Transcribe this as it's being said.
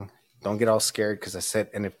Don't get all scared because I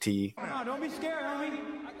said NFT. No, don't be scared, homie.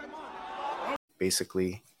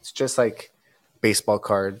 Basically, it's just like baseball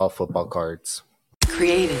cards, all football cards.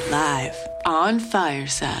 Created live on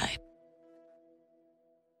Fireside.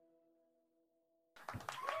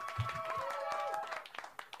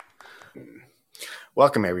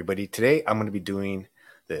 Welcome, everybody. Today, I'm going to be doing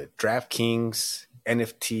the DraftKings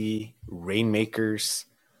NFT Reignmakers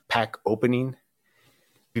pack opening.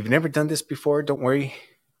 If you've never done this before, don't worry.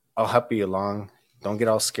 I'll help you along. Don't get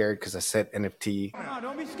all scared because I said NFT. No,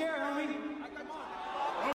 don't be scared, homie.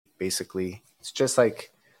 Basically, it's just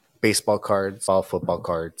like baseball cards, all football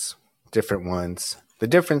cards, different ones. The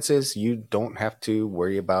difference is you don't have to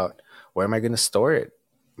worry about where am I going to store it?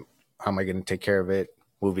 How am I going to take care of it?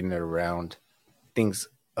 Moving it around, things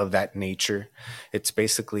of that nature. It's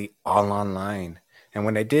basically all online. And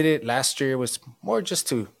when I did it last year, it was more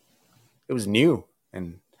it was new.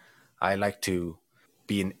 And I like to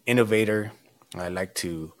be an innovator. I like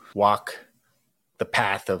to walk the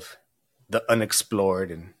path of the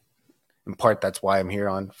unexplored. And in part, that's why I'm here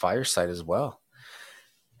on Fireside as well.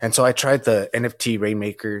 And so I tried the NFT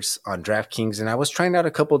Reignmakers on DraftKings, and I was trying out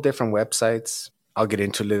a couple different websites. I'll get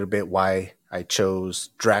into a little bit why I chose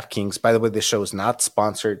DraftKings. By the way, this show is not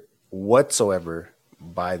sponsored whatsoever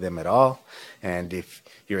by them at all. And if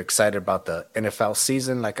you're excited about the NFL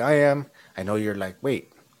season like I am, I know you're like,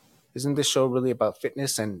 wait, isn't this show really about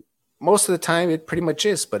fitness? And most of the time it pretty much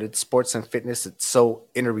is, but it's sports and fitness. It's so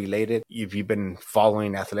interrelated. If you've been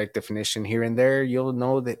following Athletic Definition here and there, you'll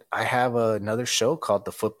know that I have another show called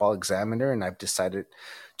The Football Examiner, and I've decided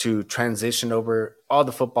to transition over all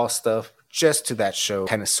the football stuff just to that show,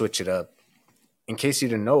 kind of switch it up. In case you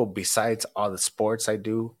didn't know, besides all the sports I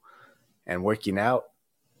do and working out,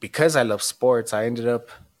 because I love sports, I ended up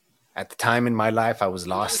at the time in my life I was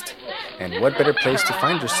lost. And what better place to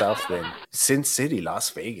find yourself than Sin City, Las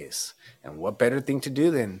Vegas? And what better thing to do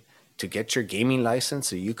than to get your gaming license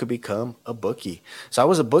so you could become a bookie? So I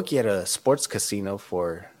was a bookie at a sports casino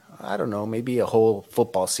for, I don't know, maybe a whole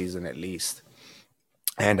football season at least.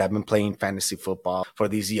 And I've been playing fantasy football for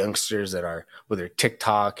these youngsters that are with their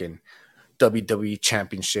TikTok and WWE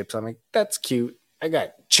championships. I'm like, that's cute. I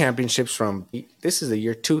got championships from, this is the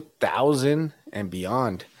year 2000 and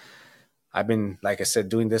beyond. I've been, like I said,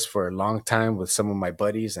 doing this for a long time with some of my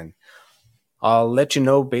buddies, and I'll let you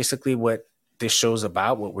know basically what this show's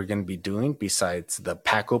about, what we're going to be doing besides the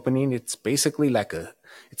pack opening. It's basically like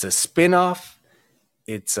it's a spin-off,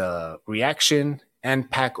 it's a reaction and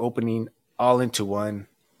pack opening all into one,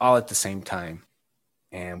 all at the same time.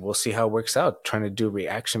 And we'll see how it works out. Trying to do a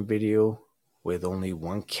reaction video with only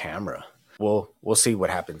one camera. We'll see what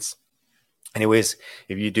happens. Anyways,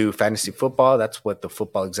 if you do fantasy football, that's what the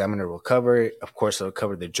Football Examiner will cover. Of course, it'll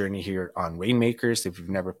cover the journey here on Reignmakers. If you've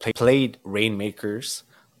never played Reignmakers,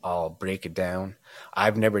 I'll break it down.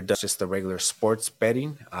 I've never done just the regular sports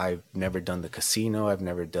betting. I've never done the casino. I've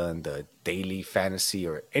never done the daily fantasy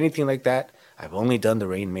or anything like that. I've only done the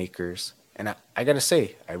Reignmakers. And I got to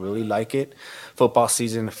say, I really like it. Football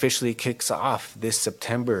season officially kicks off this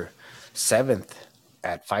September 7th.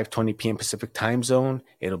 At 5:20 p.m. Pacific time zone.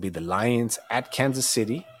 It'll be the Lions at Kansas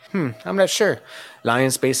City. I'm not sure.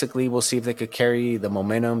 Lions basically, we'll see if they could carry the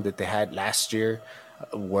momentum that they had last year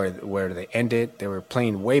where they ended. They were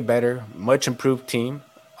playing way better, much improved team.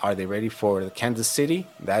 Are they ready for the Kansas City?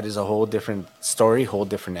 That is a whole different story, whole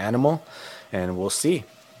different animal, and we'll see.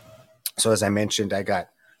 So as I mentioned, I got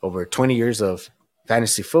over 20 years of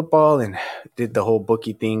fantasy football and did the whole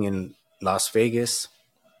bookie thing in Las Vegas.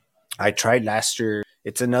 I tried last year.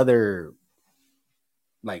 It's another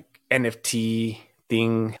like NFT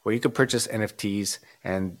thing where you could purchase NFTs,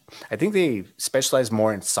 and I think they specialize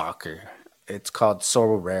more in soccer. It's called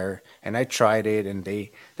Sorrow Rare, and I tried it, and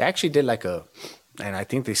they actually did and I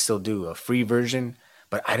think they still do a free version,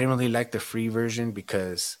 but I didn't really like the free version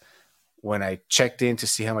because when I checked in to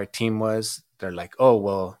see how my team was, they're like, oh,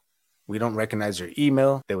 well, we don't recognize your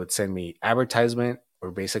email. They would send me advertisement or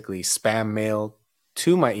basically spam mail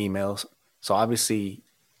to my emails. So obviously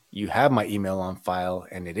you have my email on file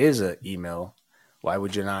and it is an email. Why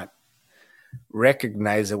would you not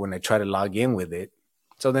recognize it when I try to log in with it?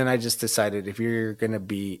 So then I just decided if you're going to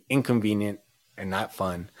be inconvenient and not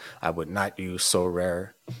fun, I would not use So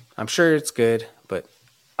Rare. I'm sure it's good, but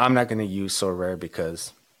I'm not going to use So Rare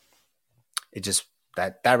because it just,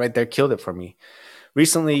 that right there killed it for me.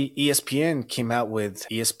 Recently, ESPN came out with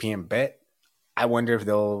ESPN Bet. I wonder if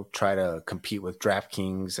they'll try to compete with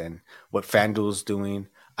DraftKings and what FanDuel's doing.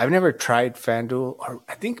 I've never tried FanDuel, or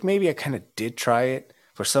I think maybe I kind of did try it.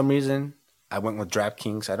 For some reason, I went with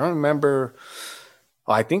DraftKings. I don't remember.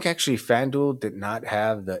 Oh, I think actually FanDuel did not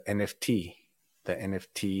have the NFT. the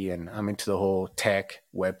NFT, and I'm into the whole tech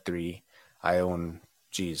Web3. I own,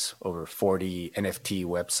 over 40 NFT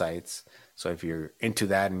websites. So if you're into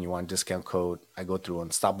that and you want a discount code, I go through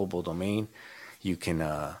Unstoppable Domain. You can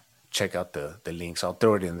check out the links. I'll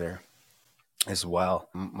throw it in there as well.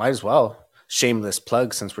 Might as well. Shameless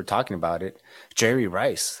plug since we're talking about it. Jerry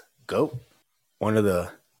Rice, GOAT. One of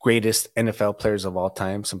the greatest NFL players of all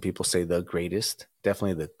time. Some people say the greatest.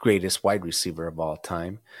 Definitely the greatest wide receiver of all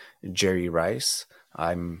time. Jerry Rice.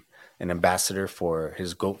 I'm an ambassador for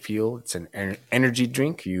his Goat Fuel. It's an energy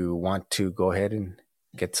drink. You want to go ahead and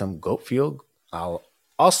get some Goat Fuel. I'll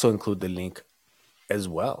also include the link as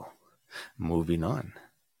well. Moving on.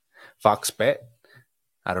 Fox Bet.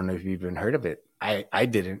 I don't know if you've even heard of it. I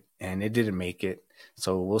didn't, and it didn't make it.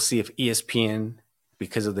 So we'll see if ESPN,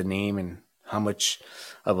 because of the name and how much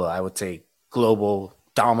of a, I would say, global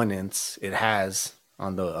dominance it has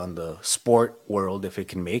on the sport world, if it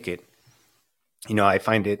can make it. I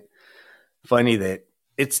find it funny that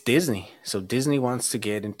it's Disney. So Disney wants to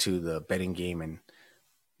get into the betting game, and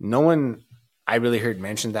no one I really heard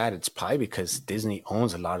mention that. It's probably because Disney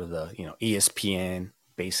owns a lot of the, ESPN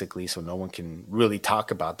basically, so no one can really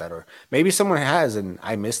talk about that. Or maybe someone has and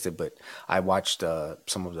I missed it, but I watched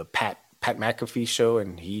some of the Pat McAfee show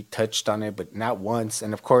and he touched on it, but not once.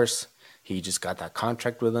 And of course, he just got that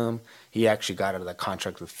contract with them. He actually got out of that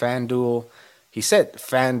contract with FanDuel. He said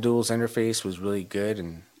FanDuel's interface was really good,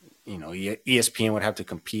 and ESPN would have to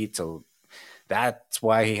compete. So that's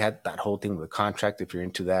why he had that whole thing with the contract. If you're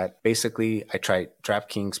into that, basically, I tried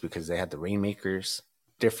DraftKings because they had the Reignmakers,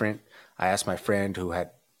 different. I asked my friend who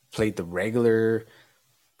had played the regular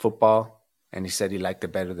football, and he said he liked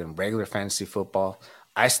it better than regular fantasy football.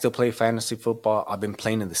 I still play fantasy football. I've been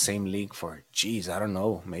playing in the same league for, I don't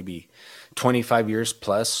know, maybe 25 years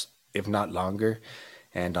plus, if not longer.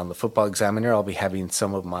 And on the Football Examiner, I'll be having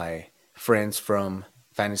some of my friends from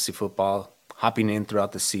fantasy football hopping in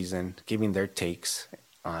throughout the season, giving their takes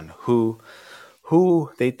on who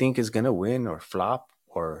they think is going to win or flop,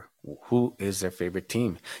 or who is their favorite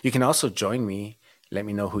team. You can also join me. Let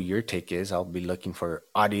me know who your take is. I'll be looking for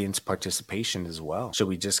audience participation as well. Should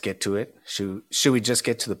we just get to it? Should we just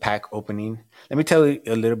get to the pack opening? Let me tell you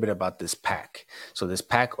a little bit about this pack. So this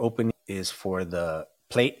pack opening is for the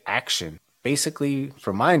play action. Basically,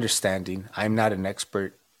 from my understanding, I'm not an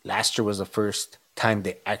expert. Last year was the first time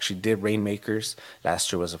they actually did Reignmakers.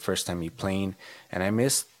 Last year was the first time me playing, and I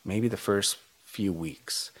missed maybe the first few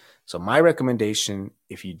weeks. So my recommendation,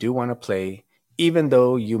 if you do want to play, even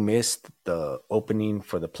though you missed the opening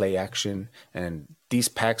for the play action, and these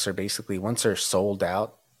packs are basically, once they're sold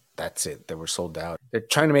out, that's it. They were sold out. They're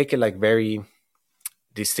trying to make it like very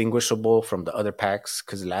distinguishable from the other packs,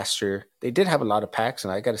 because last year they did have a lot of packs,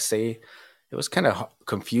 and I got to say, it was kind of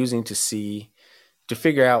confusing to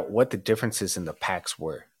figure out what the differences in the packs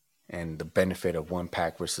were and the benefit of one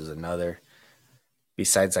pack versus another.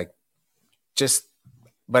 Besides,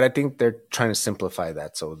 but I think they're trying to simplify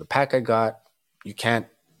that. So the pack I got, you can't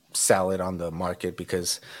sell it on the market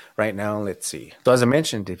because right now, let's see. So as I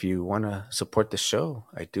mentioned, if you want to support the show,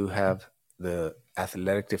 I do have the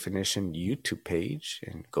Athletic Definition YouTube page,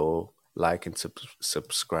 and go like and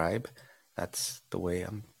subscribe. That's the way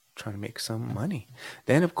I'm trying to make some money.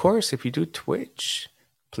 Then, of course, if you do Twitch,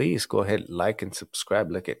 please go ahead, like and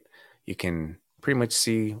subscribe. You can pretty much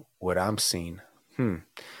see what I'm seeing. On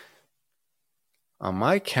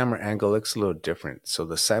my camera angle looks a little different. So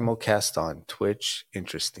the simulcast on Twitch,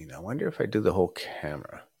 interesting. I wonder if I do the whole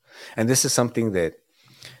camera. And this is something that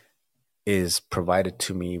is provided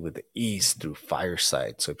to me with ease through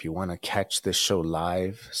Fireside. So if you want to catch this show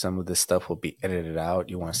live, some of this stuff will be edited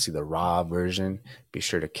out. You want to see the raw version, be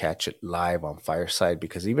sure to catch it live on Fireside,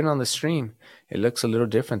 because even on the stream, it looks a little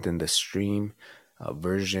different than the stream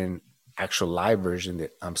version, actual live version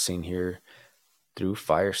that I'm seeing here through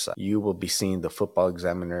Fireside. You will be seeing the Football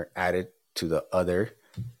Examiner added to the other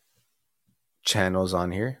channels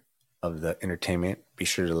on here of the entertainment. Be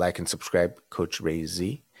sure to like and subscribe, Coach Ray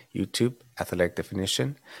Z. YouTube, Athletic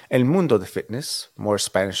Definition, El Mundo de Fitness, more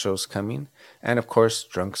Spanish shows coming, and of course,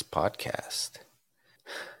 Drunks Podcast.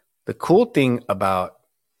 The cool thing about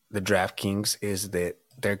the DraftKings is that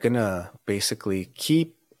they're going to basically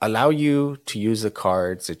allow you to use the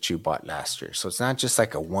cards that you bought last year. So it's not just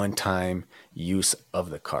like a one-time use of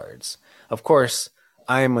the cards. Of course,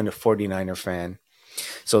 I am a 49er fan.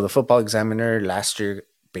 So the Football Examiner last year,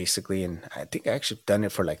 basically, and I think I actually done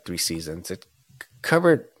it for like 3 seasons, it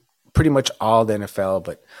covered pretty much all the NFL,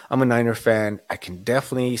 but I'm a Niner fan. I can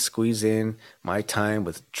definitely squeeze in my time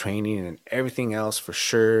with training and everything else for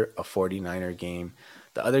sure, a 49er game.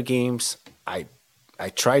 The other games, I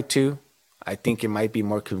tried to. I think it might be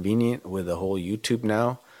more convenient with the whole YouTube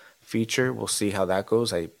Now feature. We'll see how that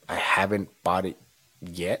goes. I haven't bought it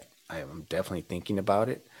yet. I'm definitely thinking about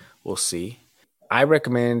it. We'll see. I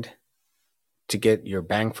recommend to get your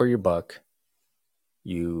bang for your buck.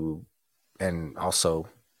 You and also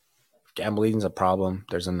gambling is a problem.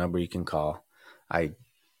 There's a number you can call. I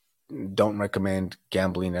don't recommend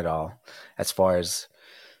gambling at all. As far as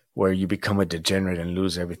where you become a degenerate and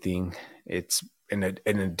lose everything, it's an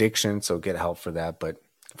addiction. So get help for that. But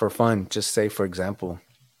for fun, just say for example,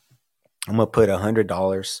 I'm gonna put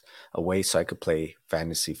 $100 away so I could play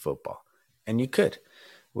fantasy football, and you could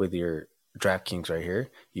with your DraftKings right here.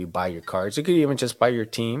 You buy your cards. You could even just buy your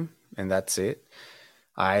team, and that's it.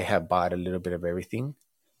 I have bought a little bit of everything.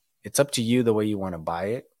 It's up to you the way you want to buy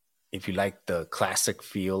it. If you like the classic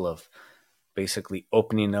feel of basically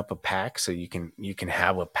opening up a pack so you can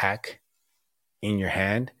have a pack in your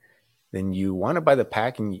hand, then you want to buy the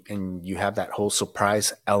pack and you have that whole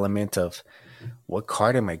surprise element of what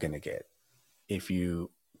card am I going to get. If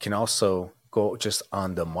you can also go just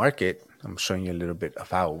on the market, I'm showing you a little bit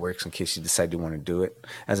of how it works in case you decide you want to do it.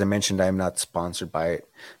 As I mentioned, I'm not sponsored by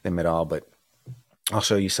them at all, but I'll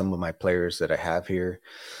show you some of my players that I have here.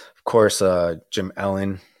 Of course, Jim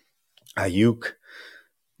Allen, Ayuk,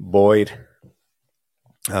 Boyd,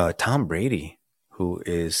 Tom Brady, who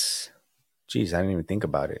is, geez, I didn't even think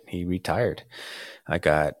about it. He retired. I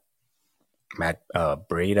got Matt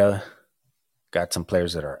Breda, got some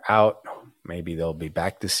players that are out. Maybe they'll be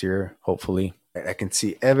back this year, hopefully. I can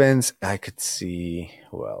see Evans. I could see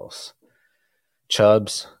who else?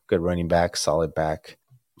 Chubbs, good running back, solid back.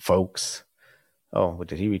 Folks. Oh,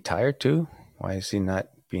 did he retire too? Why is he not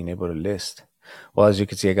being able to list? Well, as you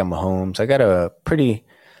can see, I got Mahomes. I got a pretty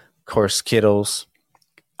course Kittles.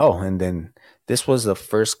 Oh, and then this was the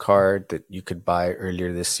first card that you could buy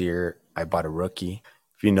earlier this year. I bought a rookie.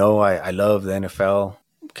 If you know, I love the NFL.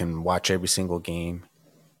 Can watch every single game.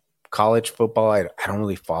 College football, I don't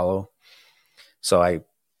really follow. So I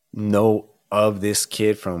know of this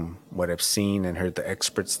kid from what I've seen and heard the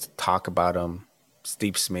experts talk about him.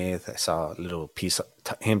 Steve Smith, I saw a little piece of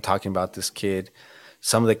him talking about this kid.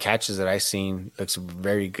 Some of the catches that I seen looks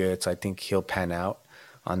very good, so I think he'll pan out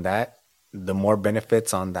on that. The more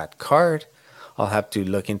benefits on that card, I'll have to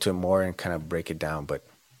look into it more and kind of break it down. But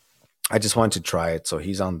I just wanted to try it. So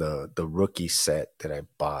he's on the rookie set that I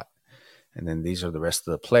bought. And then these are the rest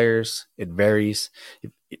of the players. It varies.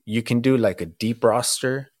 You can do like a deep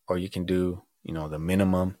roster or you can do, the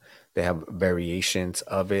minimum. They have variations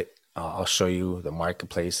of it. I'll show you the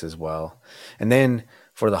marketplace as well. And then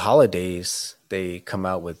for the holidays, they come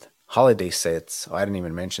out with holiday sets. Oh, I didn't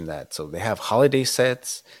even mention that. So they have holiday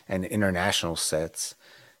sets and international sets.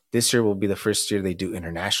 This year will be the first year they do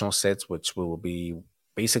international sets, which will be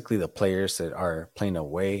basically the players that are playing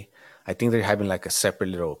away. I think they're having like a separate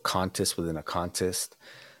little contest within a contest.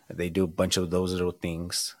 They do a bunch of those little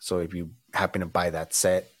things. So if you happen to buy that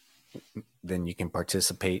set, then you can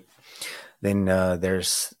participate. Then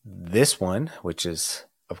there's this one, which is,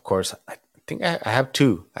 of course, I think I have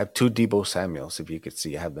two. I have two Debo Samuels, if you could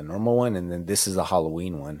see. I have the normal one, and then this is the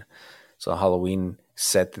Halloween one. So a Halloween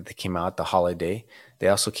set that they came out, the holiday. They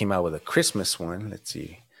also came out with a Christmas one. Let's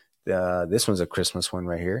see. This one's a Christmas one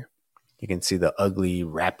right here. You can see the ugly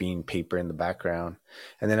wrapping paper in the background.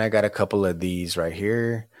 And then I got a couple of these right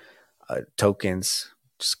here, tokens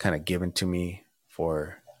just kind of given to me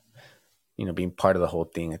for, being part of the whole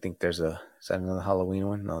thing. I think is that another Halloween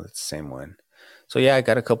one? No, that's the same one. So yeah, I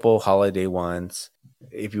got a couple holiday ones.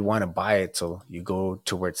 If you want to buy it, so you go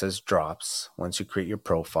to where it says drops once you create your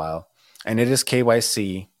profile. And it is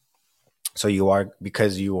KYC. So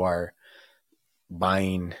because you are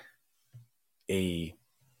buying a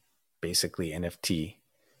basically NFT,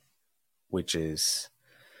 which is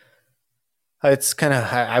it's kind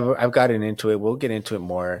of I've gotten into it. We'll get into it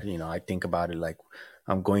more. I think about it like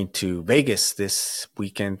I'm going to Vegas this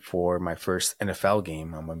weekend for my first NFL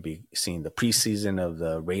game. I'm going to be seeing the preseason of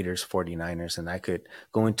the Raiders 49ers, and I could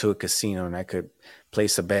go into a casino and I could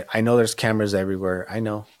place a bet. I know there's cameras everywhere. I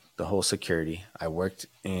know the whole security. I worked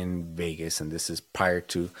in Vegas, and this is prior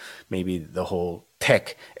to maybe the whole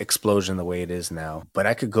tech explosion the way it is now. But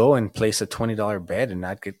I could go and place a $20 bet and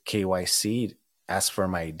not get KYC, ask for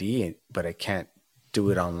my ID, but I can't do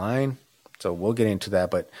it online. So we'll get into that.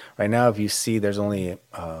 But right now, if you see, there's only,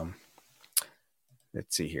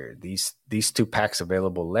 let's see here, these two packs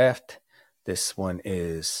available left. This one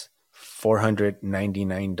is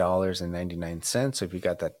 $499.99. So if you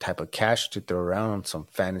got that type of cash to throw around on some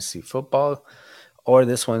fantasy football, or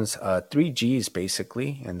this one's 3Gs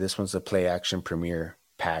basically, and this one's the Play Action Premier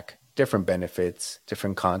pack. Different benefits,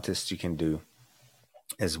 different contests you can do.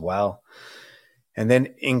 as well. And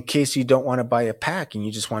then in case you don't want to buy a pack and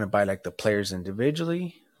you just want to buy like the players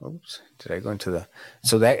individually. Oops, did I go into the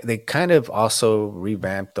so that they kind of also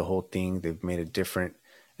revamped the whole thing. They've made it different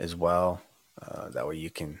as well. That way you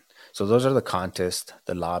can so those are the contest,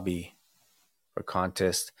 the lobby for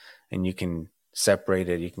contest, and you can separate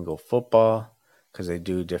it. You can go football because they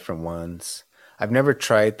do different ones. I've never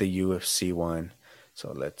tried the UFC one,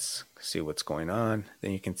 so let's see what's going on.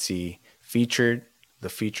 Then you can see the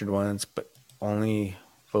featured ones, but only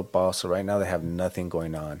football. So right now they have nothing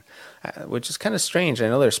going on, which is kind of strange. I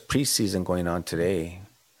know there's preseason going on today.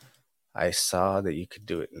 I saw that you could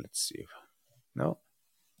do it. Let's see. No.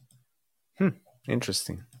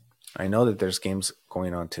 Interesting. I know that there's games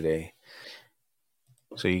going on today.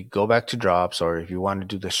 So you go back to drops, or if you want to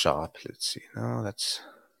do the shop, let's see. No, that's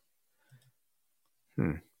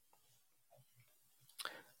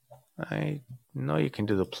I know you can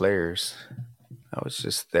do the players. I was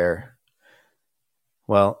just there.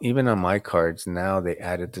 Well, even on my cards now, they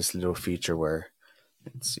added this little feature where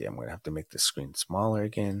let's see. I'm gonna have to make the screen smaller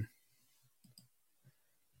again.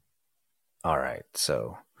 All right,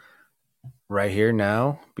 so right here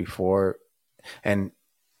now, before and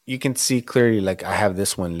you can see clearly, like I have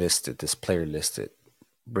this one listed, this player listed,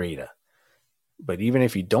 Breda. But even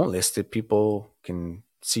if you don't list it, people can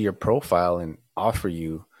see your profile and offer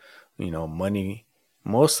you, money.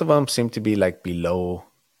 Most of them seem to be like below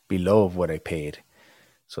of what I paid.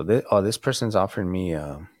 So this person's offering me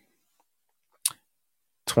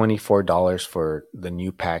 $24 for the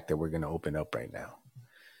new pack that we're gonna open up right now.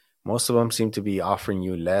 Most of them seem to be offering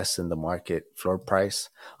you less than the market floor price.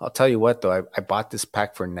 I'll tell you what, though, I bought this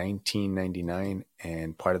pack for $19.99,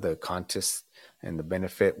 and part of the contest and the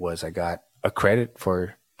benefit was I got a credit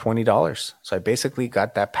for $20. So I basically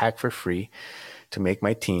got that pack for free to make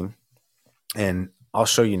my team. And I'll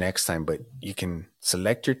show you next time, but you can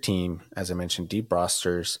select your team. As I mentioned, deep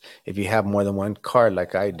rosters. If you have more than one card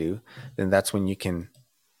like I do, then that's when you can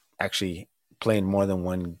actually play in more than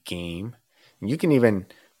one game. And you can even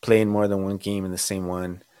play in more than one game in the same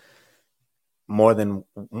one,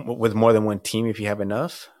 with more than one team if you have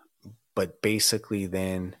enough. But basically,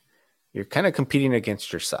 then you're kind of competing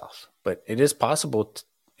against yourself. But it is possible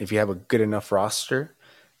if you have a good enough roster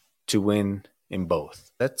to win in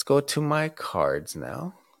both. Let's go to my cards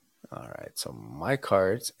now. All right, so my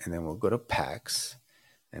cards, and then we'll go to packs,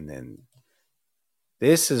 and then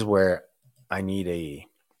this is where I need a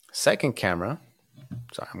second camera.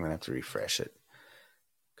 Sorry, I'm gonna have to refresh it.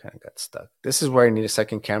 Kind of got stuck. This is where I need a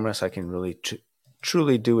second camera so I can really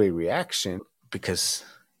truly do a reaction, because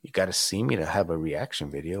you got to see me to have a reaction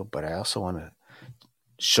video, but I also want to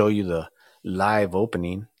show you the live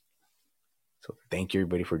opening. So thank you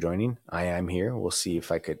everybody for joining. I am here. We'll see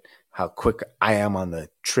if how quick I am on the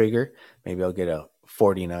trigger. Maybe I'll get a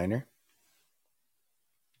 49er.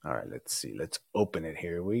 All right, let's see. Let's open it.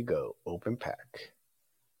 Here we go. Open pack.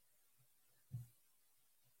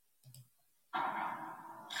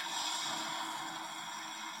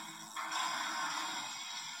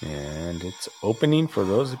 And it's opening for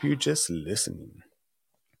those of you just listening.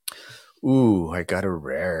 Ooh, I got a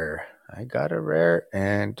rare.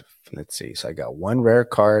 And let's see. So I got one rare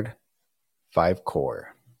card, 5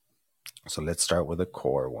 core. So let's start with a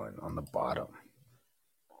core one on the bottom.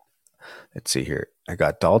 Let's see here. I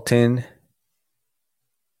got Dalton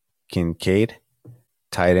Kincaid,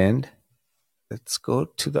 tight end. Let's go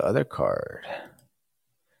to the other card.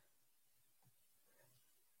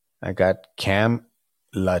 I got Cam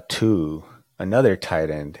Latu, another tight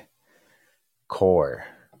end, core.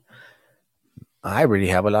 I already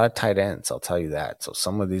have a lot of tight ends, I'll tell you that. So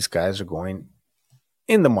some of these guys are going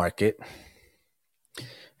in the market.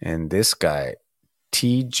 And this guy,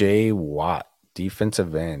 TJ Watt,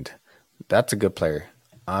 defensive end. That's a good player.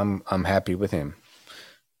 I'm happy with him.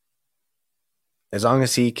 As long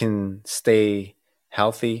as he can stay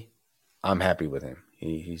healthy, I'm happy with him.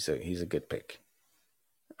 He's a good pick.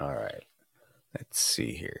 All right. Let's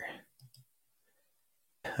see here.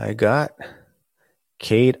 I got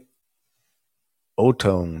Cade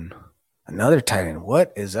Otone, another tight end.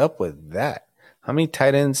 What is up with that? How many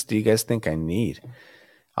tight ends do you guys think I need?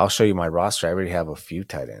 I'll show you my roster. I already have a few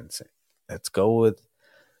tight ends. Let's go with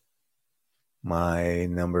my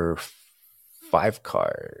number 5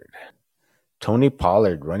 card. Tony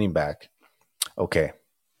Pollard, running back. Okay.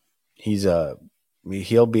 He'll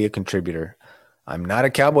be a contributor. I'm not a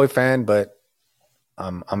Cowboy fan, but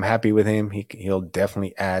I'm happy with him. He'll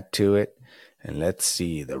definitely add to it. And let's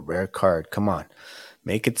see the rare card. Come on.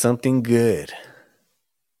 Make it something good.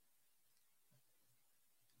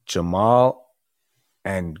 Jamal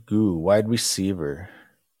and Goo, wide receiver.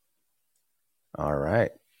 All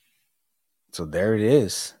right. So there it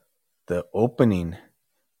is. The opening.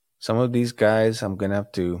 Some of these guys I'm going to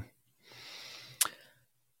have to.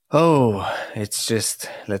 Oh, it's just,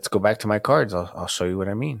 let's go back to my cards. I'll show you what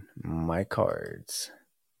I mean. My cards.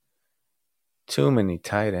 Too many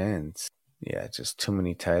tight ends. Yeah, just too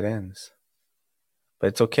many tight ends. But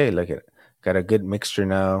it's okay. Look at it. Got a good mixture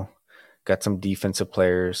now. Got some defensive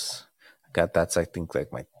players. Got that's I think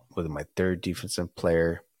like my third defensive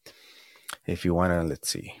player. If you wanna, let's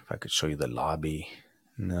see if I could show you the lobby.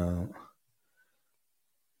 No.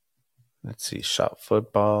 Let's see, shot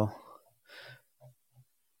football.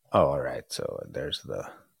 Oh, all right. So there's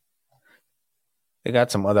they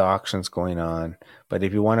got some other auctions going on. But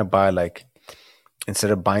if you want to buy like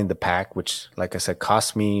instead of buying the pack, which like I said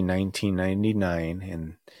cost me $19.99,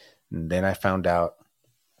 and then I found out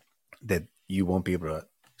that you won't be able to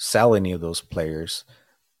sell any of those players,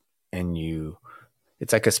 and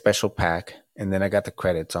it's like a special pack, and then I got the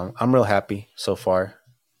credits. I'm real happy so far,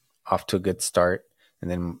 off to a good start,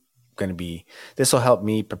 and then going to be this will help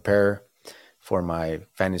me prepare for my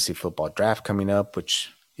fantasy football draft coming up,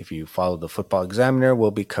 which if you follow the Football Examiner,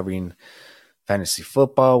 we'll be covering fantasy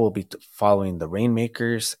football. We'll be following the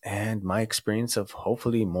Reignmakers and my experience of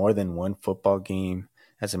hopefully more than one football game.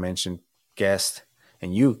 As I mentioned, guest.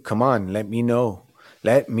 And you, come on, let me know.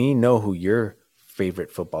 Let me know who your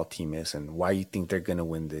favorite football team is and why you think they're going to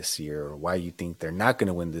win this year, or why you think they're not going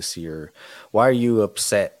to win this year. Why are you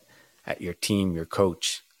upset at your team, your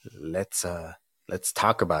coach? Let's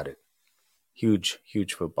talk about it. Huge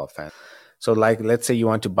football fan. So like let's say you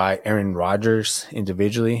want to buy Aaron Rodgers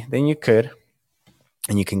individually, then you could,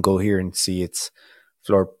 and you can go here and see its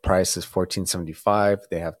floor price is $14.75.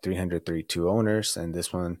 They have 332 owners, and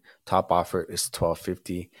this one top offer is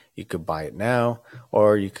 $12.50. You could buy it now,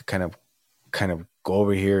 or you could kind of go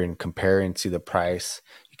over here and compare and see the price.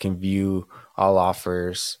 You can view all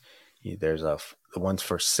offers. There's the ones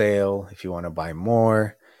for sale if you want to buy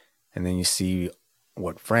more, and then you see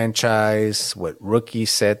what franchise, what rookie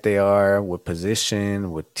set they are, what position,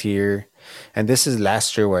 what tier. And this is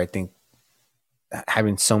last year where I think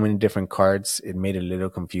having so many different cards, it made it a little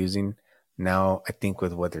confusing. Now, I think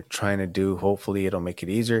with what they're trying to do, hopefully it'll make it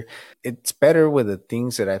easier. It's better with the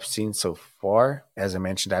things that I've seen so far. As I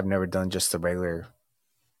mentioned, I've never done just the regular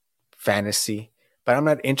fantasy, but I'm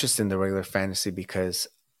not interested in the regular fantasy because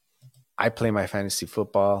I play my fantasy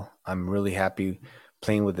football. I'm really happy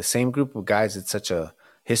playing with the same group of guys. It's such a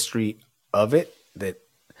history of it that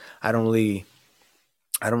I don't really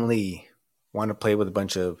I don't really want to play with a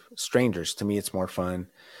bunch of strangers. To me, it's more fun.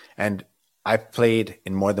 And I've played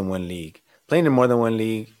in more than one league. Playing in more than one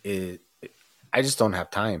league, I just don't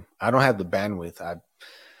have time. I don't have the bandwidth.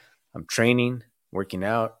 I'm training, working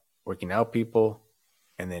out people,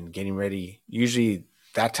 and then getting ready. Usually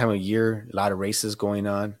that time of year, a lot of races going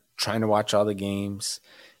on, trying to watch all the games,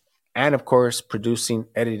 and of course, producing,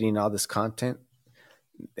 editing all this content.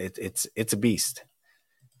 It's a beast.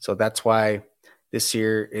 So that's why this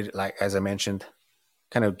year, it like as I mentioned,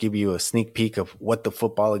 kind of give you a sneak peek of what the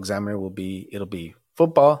Football Examiner will be. It'll be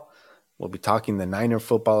football. We'll be talking the Niner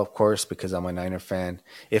football, of course, because I'm a Niner fan.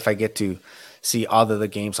 If I get to see all of the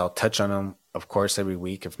games, I'll touch on them, of course, every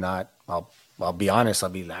week. If not, I'll be honest. I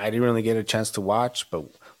didn't really get a chance to watch, but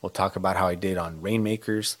we'll talk about how I did on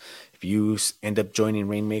Reignmakers. If you end up joining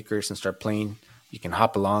Reignmakers and start playing, you can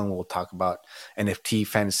hop along. We'll talk about NFT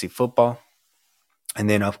fantasy football. And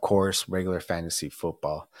then, of course, regular fantasy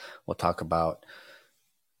football. We'll talk about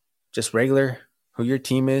just regular who your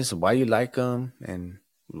team is, why you like them, and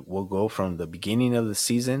we'll go from the beginning of the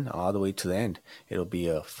season all the way to the end. It'll be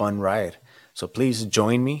a fun ride. So please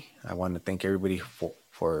join me. I want to thank everybody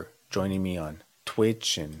for joining me on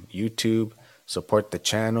Twitch and YouTube. Support the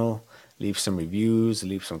channel, leave some reviews,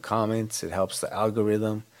 leave some comments. It helps the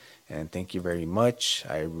algorithm. And thank you very much.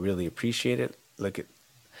 I really appreciate it. Look at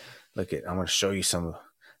I'm going to show you some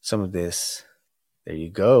of this. There you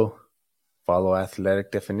go. Follow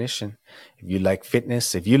Athletic Definition. If you like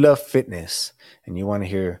fitness, if you love fitness and you want to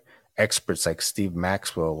hear experts like Steve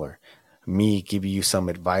Maxwell or me give you some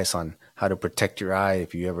advice on how to protect your eye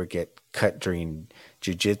if you ever get cut during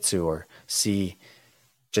jiu-jitsu, or see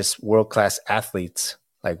just world-class athletes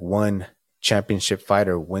like one championship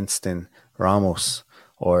fighter, Winston Ramos,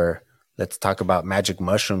 or let's talk about magic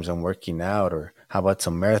mushrooms and working out, or how about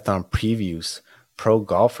some marathon previews, pro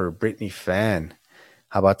golfer Brittany Fan,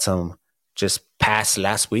 how about some just past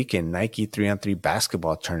last weekend Nike 3-on-3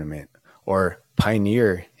 basketball tournament, or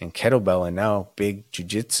pioneer in kettlebell and now big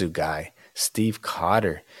jiu-jitsu guy Steve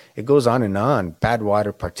Cotter. It goes on and on.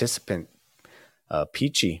 Badwater participant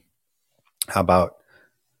Peachy. How about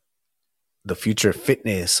the future of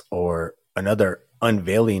fitness, or another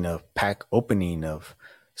unveiling of pack opening of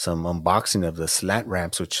some unboxing of the slant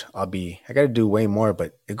ramps, which I got to do way more,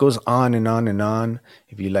 but it goes on and on and on.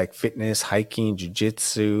 If you like fitness, hiking,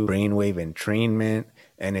 jujitsu, brainwave entrainment,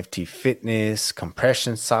 NFT fitness,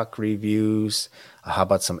 compression sock reviews, how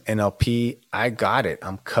about some NLP? I got it.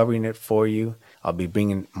 I'm covering it for you. I'll be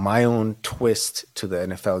bringing my own twist to the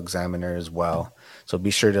NFL Examiner as well. So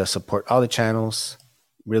be sure to support all the channels.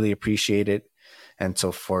 Really appreciate it. And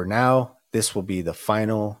so for now, this will be the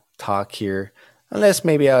final talk here. Unless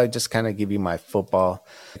maybe I'll just kind of give you my football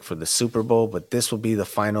for the Super Bowl, but this will be the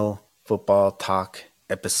final football talk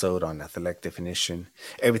episode on Athletic Definition.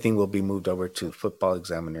 Everything will be moved over to Football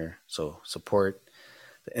Examiner. So support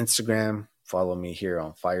the Instagram, follow me here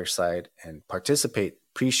on Fireside, and participate.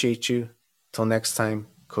 Appreciate you. Till next time,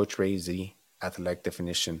 Coach Ray Z, Athletic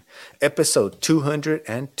Definition, episode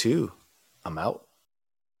 202. I'm out.